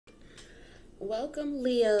Welcome,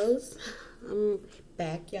 Leos. I'm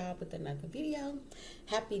back, y'all, with another video.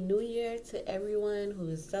 Happy New Year to everyone who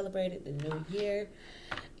has celebrated the new year.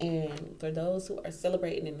 And for those who are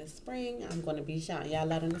celebrating in the spring, I'm going to be shouting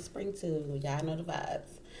y'all out in the spring too. Y'all know the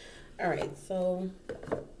vibes. All right, so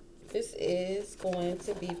this is going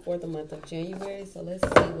to be for the month of January. So let's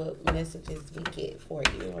see what messages we get for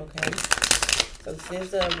you, okay? So this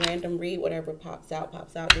is a random read. Whatever pops out,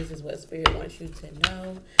 pops out. This is what Spirit wants you to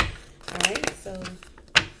know. All right, so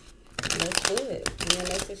let's do it. Give me a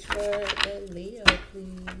message for the Leo,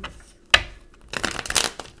 please.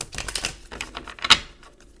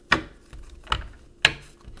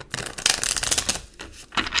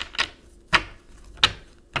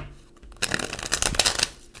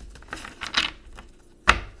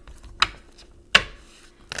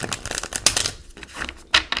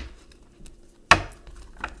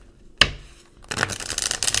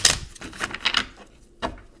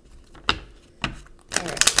 All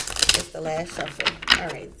right, it's the last shuffle. All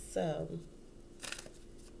right, so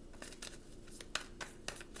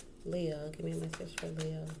Leo, give me a message for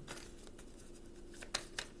Leo.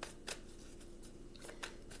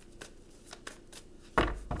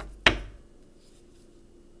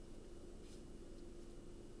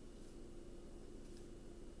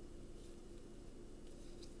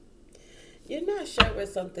 You're not sure where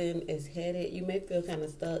something is headed. You may feel kind of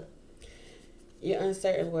stuck. You're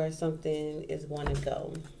uncertain where something is going to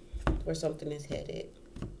go, where something is headed.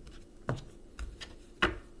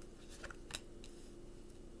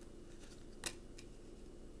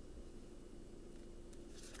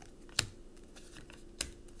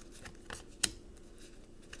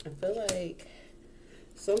 I feel like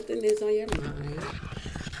something is on your mind.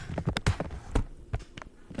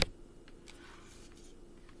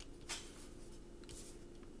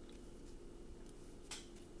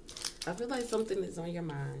 I feel like something is on your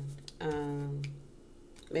mind.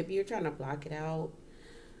 Maybe you're trying to block it out,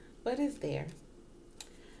 but it's there.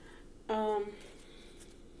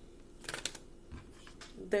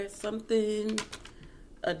 There's something,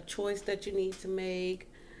 a choice that you need to make,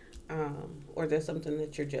 or there's something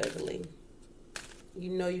that you're juggling. You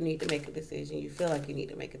know you need to make a decision. You feel like you need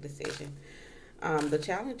to make a decision. The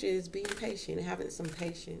challenge is being patient, having some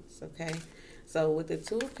patience, okay? So with the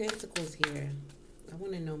Two of Pentacles here, I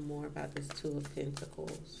want to know more about this Two of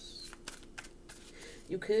Pentacles.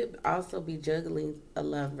 You could also be juggling a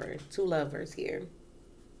lover, two lovers here.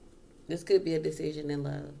 This could be a decision in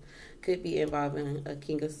love. Could be involving a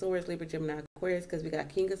King of Swords, Libra, Gemini, Aquarius, because we got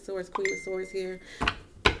King of Swords, Queen of Swords here.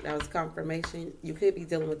 That was confirmation. You could be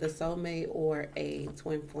dealing with a soulmate or a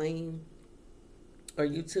twin flame. Or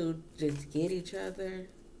you two just get each other.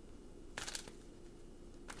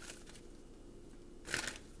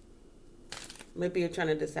 Maybe you're trying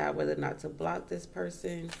to decide whether or not to block this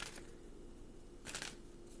person.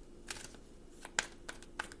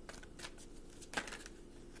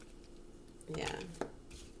 Yeah.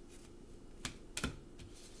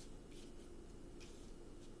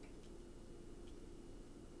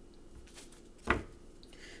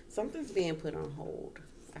 Something's being put on hold.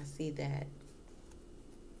 I see that.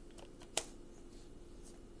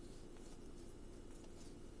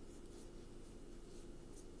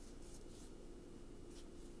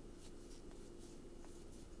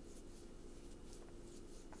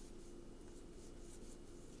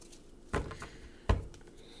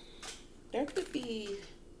 There could be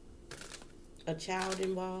a child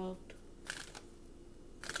involved.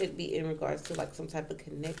 Could be in regards to like some type of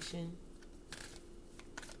connection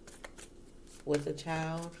with a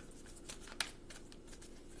child.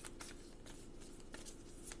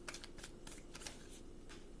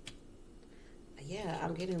 Yeah,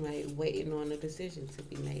 I'm getting like waiting on a decision to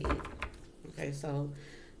be made. Okay, so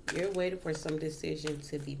you're waiting for some decision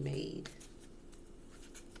to be made.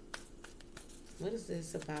 What is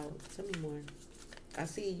this about? Tell me more. I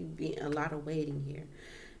see you being a lot of waiting here.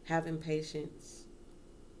 Having patience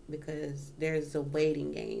because there's a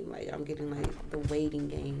waiting game. Like I'm getting like the waiting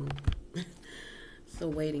game. It's a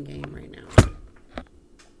waiting game right now.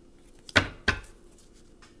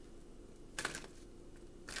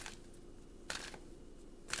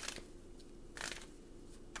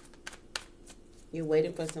 You're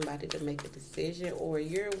waiting for somebody to make a decision, or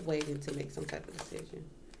you're waiting to make some type of decision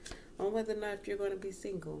on whether or not you're going to be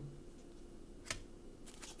single.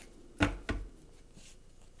 I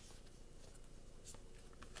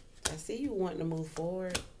see you wanting to move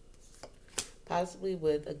forward, possibly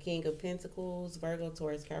with a King of Pentacles, Virgo,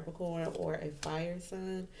 Taurus, Capricorn, or a fire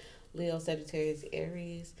sign, Leo, Sagittarius,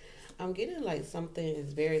 Aries. I'm getting like something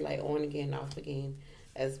is very like on again, off again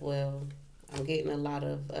as well. I'm getting a lot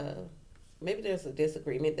of Maybe there's a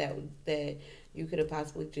disagreement that you could have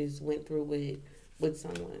possibly just went through with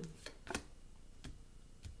someone.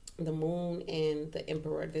 The moon and the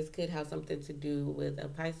emperor, this could have something to do with a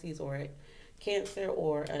Pisces or a Cancer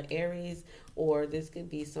or an Aries, or this could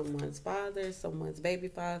be someone's father, someone's baby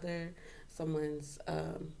father, someone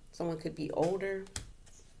could be older.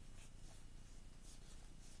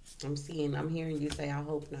 I'm hearing you say, I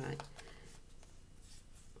hope not.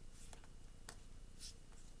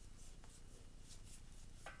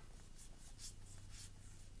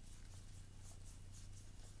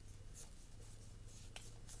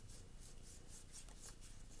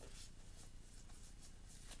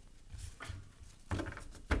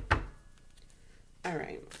 All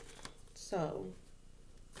right. So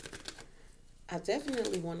I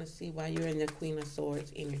definitely want to see why you're in the Queen of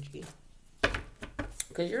Swords energy.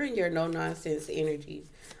 Because you're in your no nonsense energy.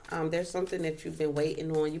 There's something that you've been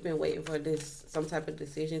waiting on. You've been waiting for some type of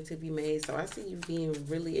decision to be made. So I see you being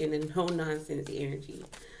really in a no nonsense energy.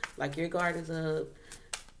 Like your guard is up.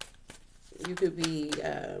 You could be,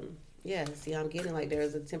 yeah, see, I'm getting like there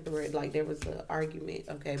was a temporary, like there was an argument.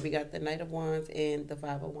 Okay, we got the Knight of Wands and the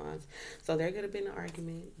Five of Wands. So there could have been an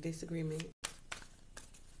argument, disagreement.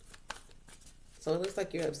 So it looks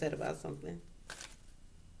like you're upset about something.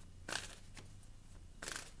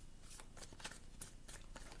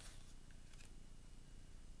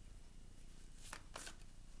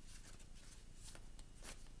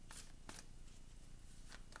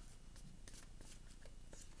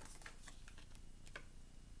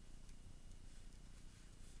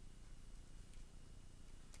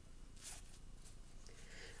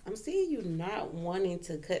 I'm seeing you not wanting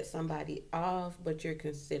to cut somebody off, but you're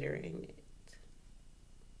considering it.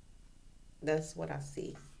 That's what I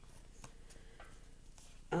see.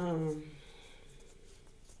 Um,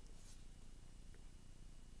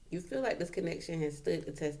 you feel like this connection has stood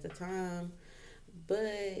the test of time,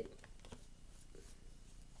 but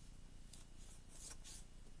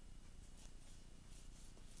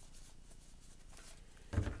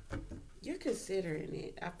you're considering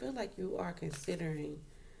it. I feel like you are considering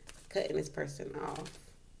cutting this person off.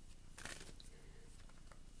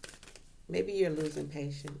 Maybe you're losing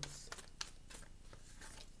patience.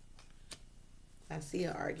 I see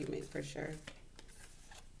an argument for sure.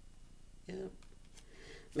 Yep.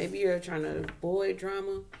 Maybe you're trying to avoid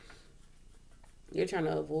drama. You're trying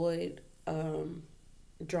to avoid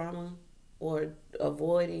drama or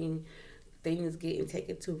avoiding things getting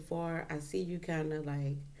taken too far. I see you kind of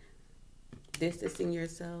like distancing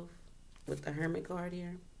yourself with the Hermit card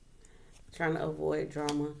here, trying to avoid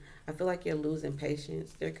drama. I feel like you're losing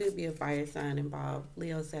patience. There could be a fire sign involved: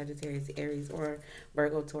 Leo, Sagittarius, Aries, or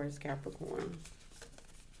Virgo, Taurus, Capricorn.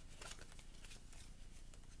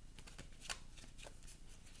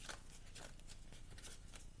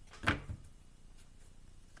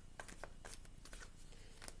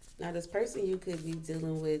 Now, this person you could be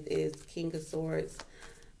dealing with is King of Swords.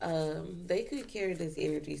 They could carry this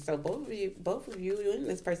energy. So both of you and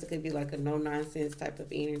this person could be like a no nonsense type of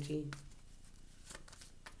energy.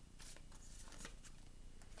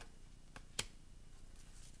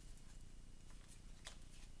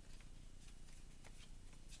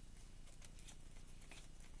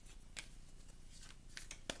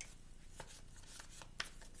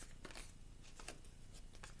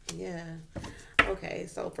 Yeah. Okay,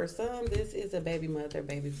 so for some, this is a baby mother,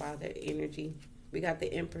 baby father energy. We got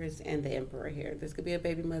the Empress and the Emperor here. This could be a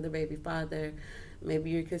baby mother, baby father. Maybe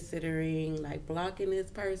you're considering like blocking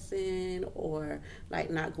this person or like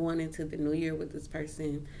not going into the new year with this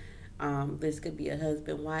person. This could be a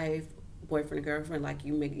husband, wife, boyfriend, girlfriend. Like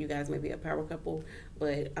you guys may be a power couple.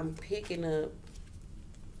 But I'm picking up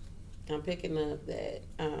that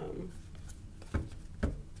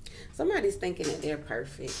somebody's thinking that they're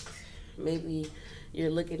perfect. Maybe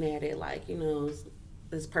you're looking at it like,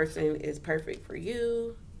 this person is perfect for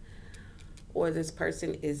you, or this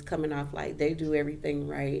person is coming off like they do everything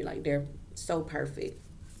right, like they're so perfect.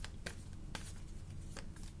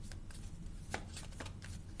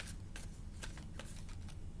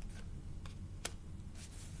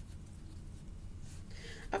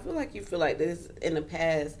 I feel like you feel like this in the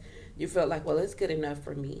past. You felt like, well, it's good enough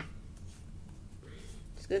for me.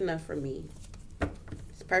 It's good enough for me.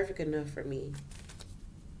 It's perfect enough for me.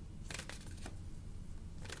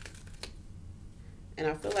 And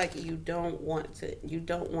I feel like you don't want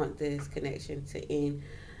this connection to end,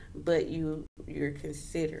 but you're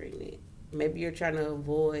considering it. Maybe you're trying to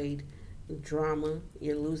avoid drama.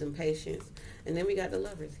 You're losing patience. And then we got the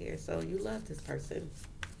Lovers here. So you love this person.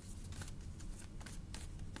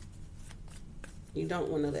 You don't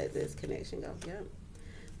want to let this connection go. Yeah.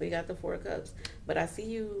 We got the Four of Cups. But I see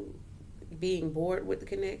you being bored with the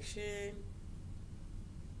connection.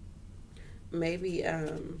 Maybe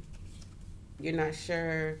you're not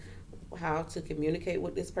sure how to communicate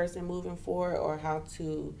with this person moving forward or how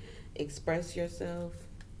to express yourself.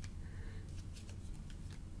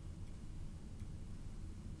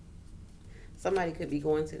 Somebody could be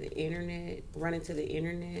going to the internet, running to the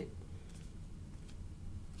internet.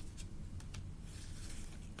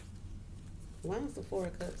 Why is the Four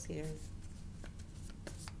of Cups here?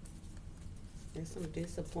 There's some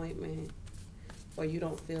disappointment or you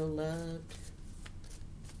don't feel loved.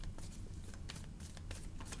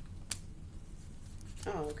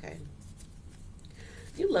 Oh, okay.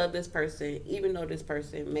 You love this person even though this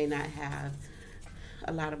person may not have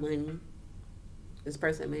a lot of money. This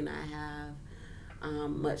person may not have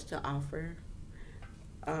much to offer.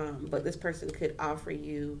 But this person could offer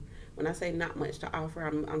you, when I say not much to offer,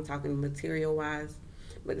 I'm talking material wise,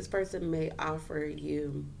 but this person may offer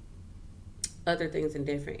you other things in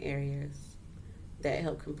different areas that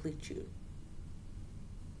help complete you.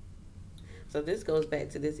 So this goes back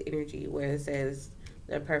to this energy where it says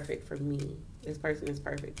they're perfect for me. This person is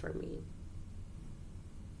perfect for me.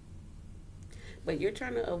 But you're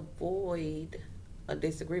trying to avoid a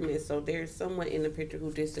disagreement. So there's someone in the picture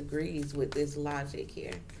who disagrees with this logic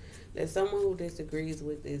here. There's someone who disagrees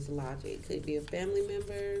with this logic. Could be a family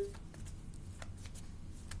member.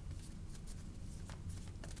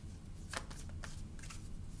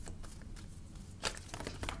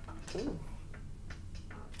 Ooh.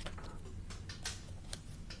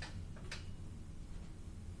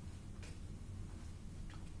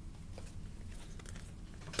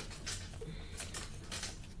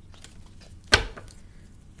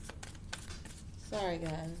 Sorry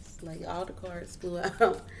guys, like all the cards flew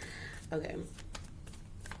out. Okay.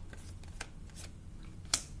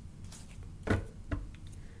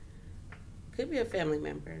 Could be a family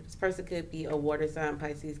member. This person could be a water sign,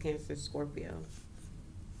 Pisces, Cancer, Scorpio.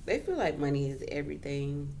 They feel like money is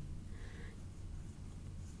everything.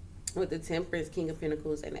 With the Temperance, King of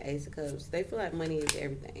Pentacles, and the Ace of Cups, they feel like money is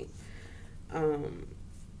everything.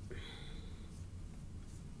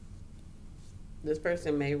 This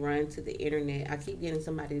person may run to the internet. I keep getting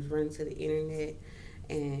somebody's run to the internet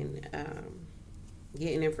and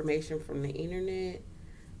getting information from the internet.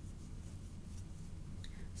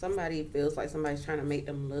 Somebody feels like somebody's trying to make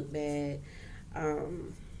them look bad.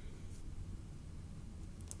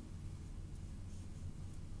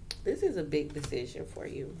 This is a big decision for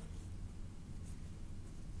you.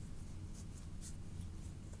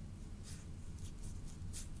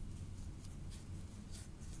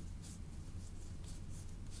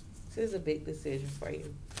 This is a big decision for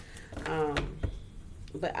you.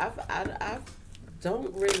 But I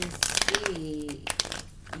don't really see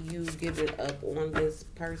you giving up on this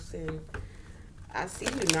person. I see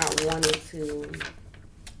you not wanting to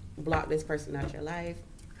block this person out your life.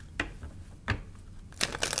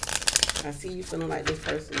 I see you feeling like this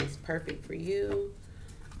person is perfect for you.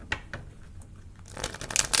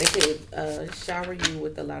 They could shower you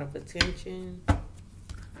with a lot of attention.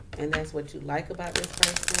 And that's what you like about this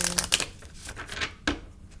person.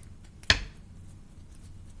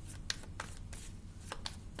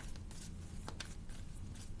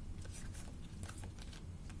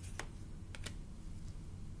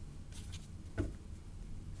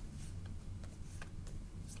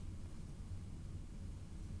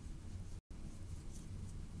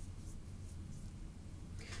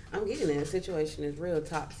 I'm getting it. The situation is real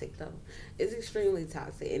toxic, though. It's extremely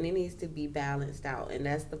toxic, and it needs to be balanced out. And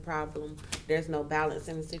that's the problem. There's no balance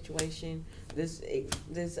in the situation.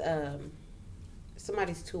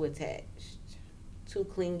 Somebody's too attached, too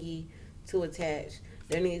clingy, too attached.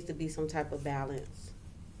 There needs to be some type of balance.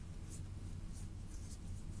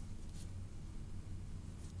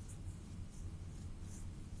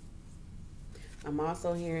 I'm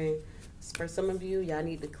also hearing, for some of you, y'all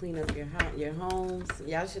need to clean up your homes.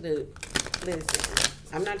 Y'all should have, listen,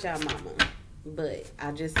 I'm not y'all mama, but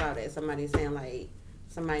I just saw that somebody saying like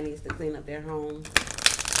somebody needs to clean up their home,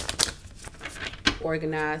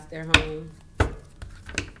 organize their home.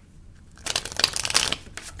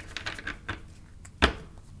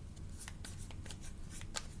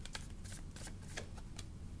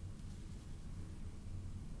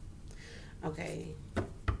 Okay.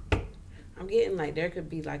 I'm getting like there could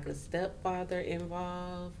be like a stepfather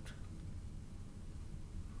involved.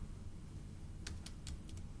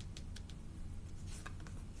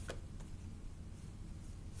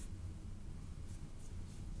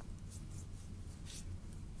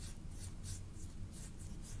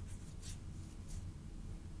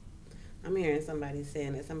 I'm hearing somebody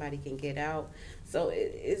saying that somebody can get out. So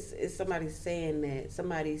it's somebody saying that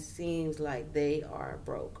somebody seems like they are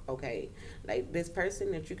broke. Okay, like this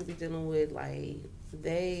person that you could be dealing with, like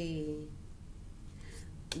they,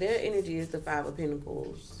 their energy is the Five of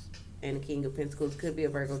Pentacles and the King of Pentacles. Could be a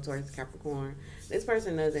Virgo, Taurus, Capricorn. This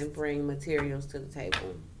person doesn't bring materials to the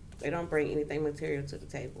table. They don't bring anything material to the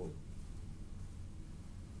table.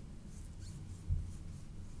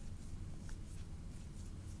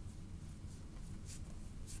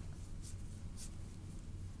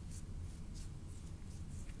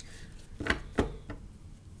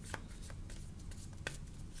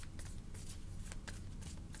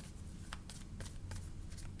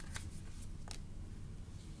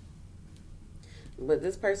 But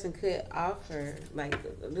this person could offer, like,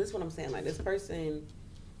 this is what I'm saying. Like, this person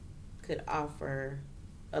could offer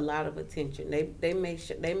a lot of attention. They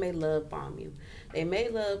may love bomb you. They may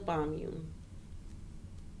love bomb you.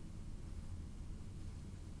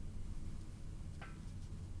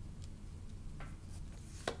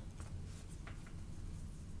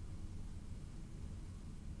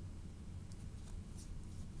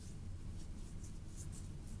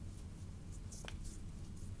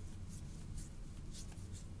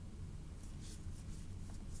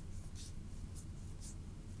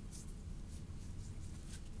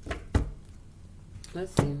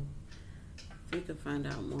 Let's see if we can find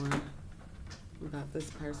out more about this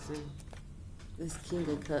person. This King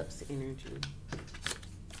of Cups energy.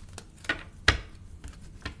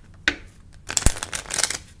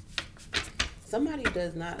 Somebody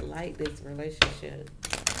does not like this relationship.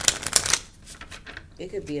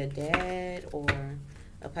 It could be a dad or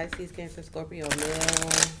a Pisces, Cancer, Scorpio,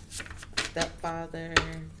 male, stepfather,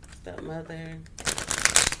 stepmother.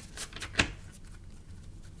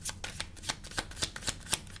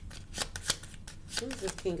 Who's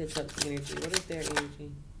this King of Cups energy? What is their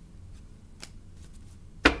energy?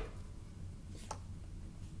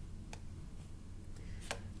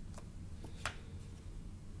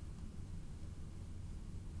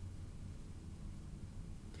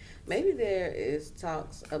 Maybe there is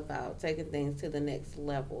talks about taking things to the next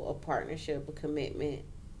level, a partnership, a commitment,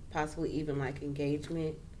 possibly even like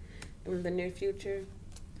engagement in the near future.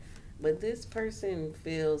 But this person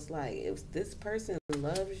feels like if this person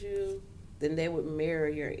loves you, then they would mirror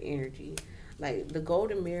your energy. Like the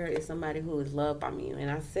golden mirror is somebody who is loved by you. And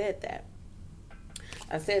I said that.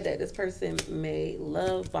 I said that this person may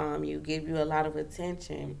love bomb you, give you a lot of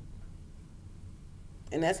attention.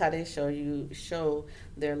 And that's how they show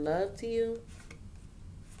their love to you.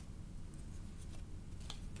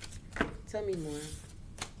 Tell me more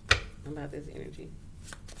about this energy.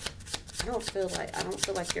 I don't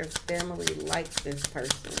feel like your family likes this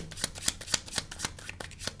person.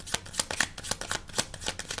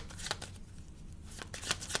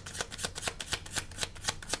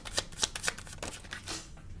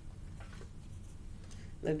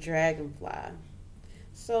 The dragonfly.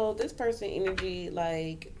 So this person energy,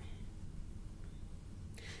 like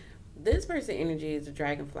this person energy is a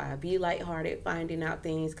dragonfly. Be lighthearted, finding out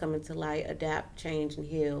things, coming to light, adapt, change, and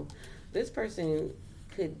heal. This person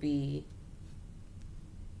could be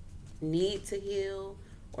need to heal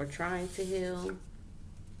or trying to heal.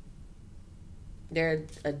 They're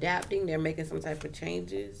adapting. They're making some type of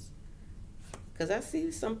changes. Because I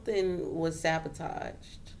see something was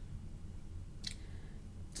sabotaged.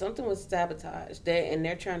 Something was sabotaged, and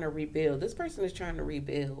they're trying to rebuild. This person is trying to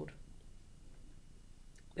rebuild.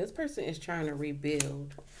 This person is trying to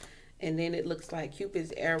rebuild. And then it looks like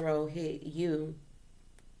Cupid's arrow hit you.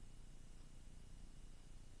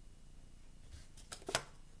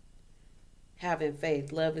 Having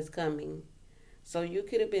faith. Love is coming. So you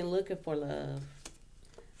could have been looking for love.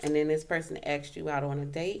 And then this person asked you out on a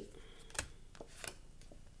date.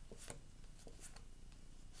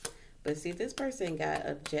 But see, this person got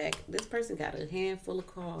a jack. This person got a handful of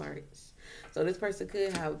cards. So this person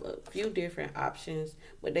could have a few different options,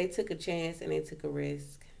 but they took a chance and they took a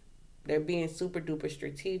risk. They're being super duper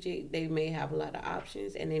strategic. They may have a lot of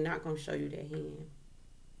options and they're not going to show you their hand.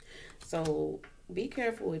 So be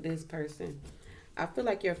careful with this person. I feel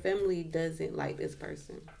like your family doesn't like this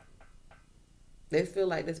person. They feel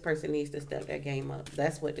like this person needs to step their game up.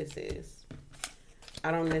 That's what this is. I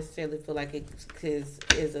don't necessarily feel like it is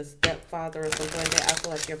a stepfather or something like that. I feel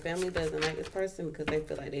like your family doesn't like this person because they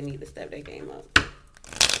feel like they need to step their game up.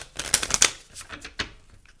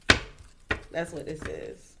 That's what this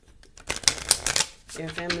is. Your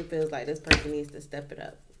family feels like this person needs to step it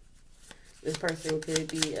up. This person could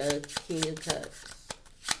be a King of Cups.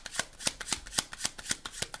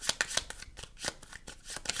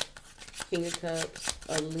 King of Cups,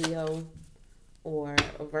 a Leo, or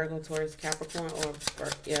a Virgo, Taurus, Capricorn, or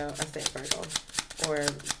yeah, I said Virgo, or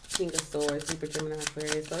King of Swords, Libra, Gemini,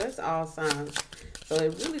 Aquarius. So that's all signs. So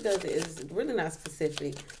it really doesn't. It's really not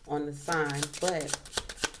specific on the sign, but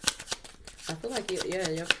I feel like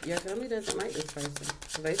your family doesn't like this person.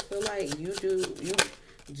 So they feel like you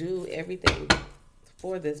do everything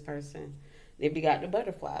for this person. If you got the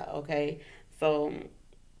butterfly, okay, so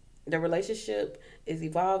the relationship is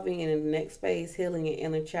evolving and in the next phase, healing and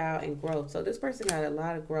inner child and growth. So this person got a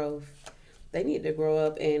lot of growth. They need to grow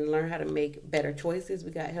up and learn how to make better choices.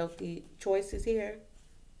 We got healthy choices here,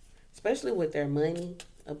 especially with their money,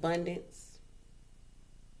 abundance.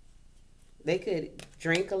 They could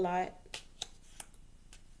drink a lot.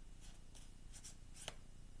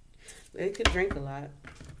 They could drink a lot.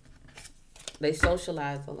 They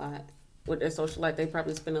socialize a lot. With their social life, they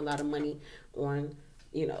probably spend a lot of money on,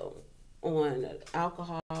 you know, on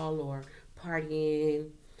alcohol or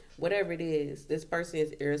partying, whatever it is. This person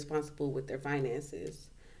is irresponsible with their finances.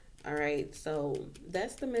 All right, so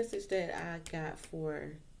that's the message that I got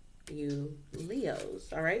for you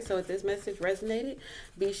Leos. All right, so if this message resonated,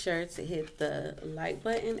 be sure to hit the like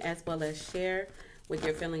button as well as share with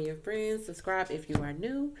your family and your friends. Subscribe if you are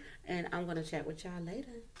new, and I'm going to chat with y'all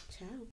later. Ciao.